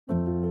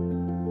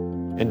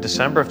In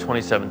December of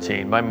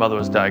 2017, my mother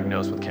was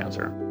diagnosed with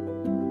cancer.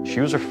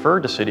 She was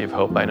referred to City of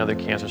Hope by another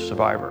cancer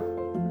survivor.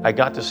 I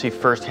got to see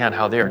firsthand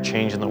how they are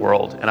changing the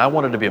world, and I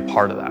wanted to be a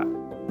part of that.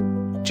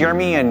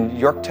 Jeremy and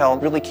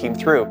Yorktel really came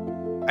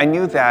through. I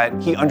knew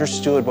that he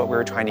understood what we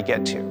were trying to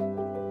get to.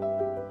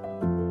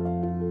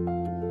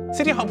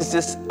 City of Hope is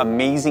this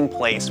amazing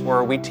place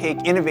where we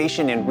take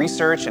innovation in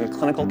research and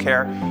clinical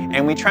care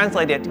and we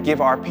translate it to give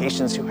our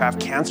patients who have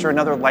cancer and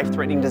other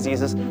life-threatening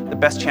diseases the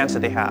best chance that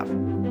they have.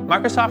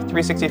 Microsoft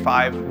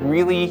 365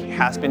 really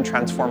has been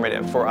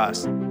transformative for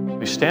us.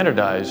 We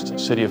standardized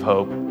City of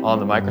Hope on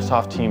the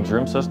Microsoft Teams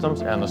room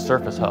systems and the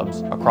Surface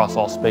hubs across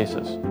all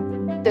spaces.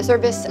 The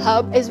Service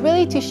Hub is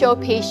really to show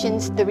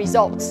patients the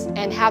results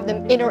and have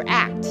them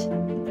interact.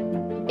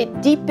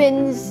 It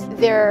deepens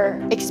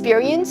their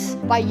experience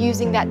by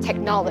using that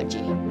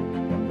technology.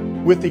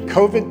 With the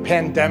COVID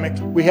pandemic,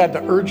 we had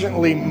to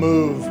urgently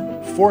move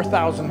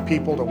 4,000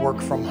 people to work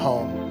from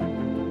home.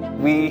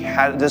 We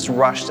had this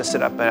rush to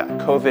set up a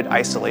COVID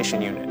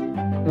isolation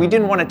unit. We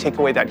didn't want to take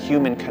away that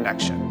human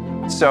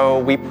connection. So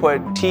we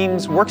put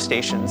Teams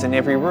Workstations in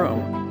every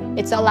room.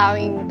 It's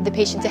allowing the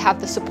patient to have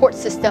the support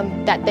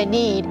system that they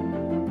need.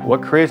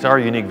 What creates our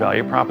unique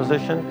value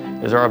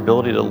proposition is our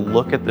ability to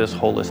look at this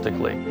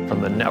holistically,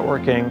 from the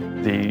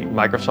networking, the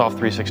Microsoft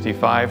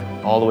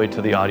 365, all the way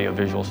to the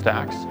audio-visual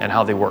stacks and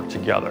how they work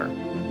together.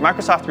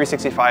 Microsoft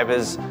 365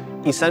 is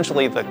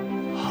essentially the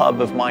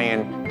hub of my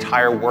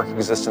entire work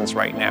existence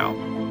right now.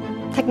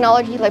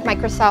 Technology like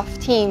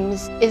Microsoft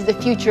Teams is the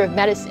future of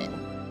medicine.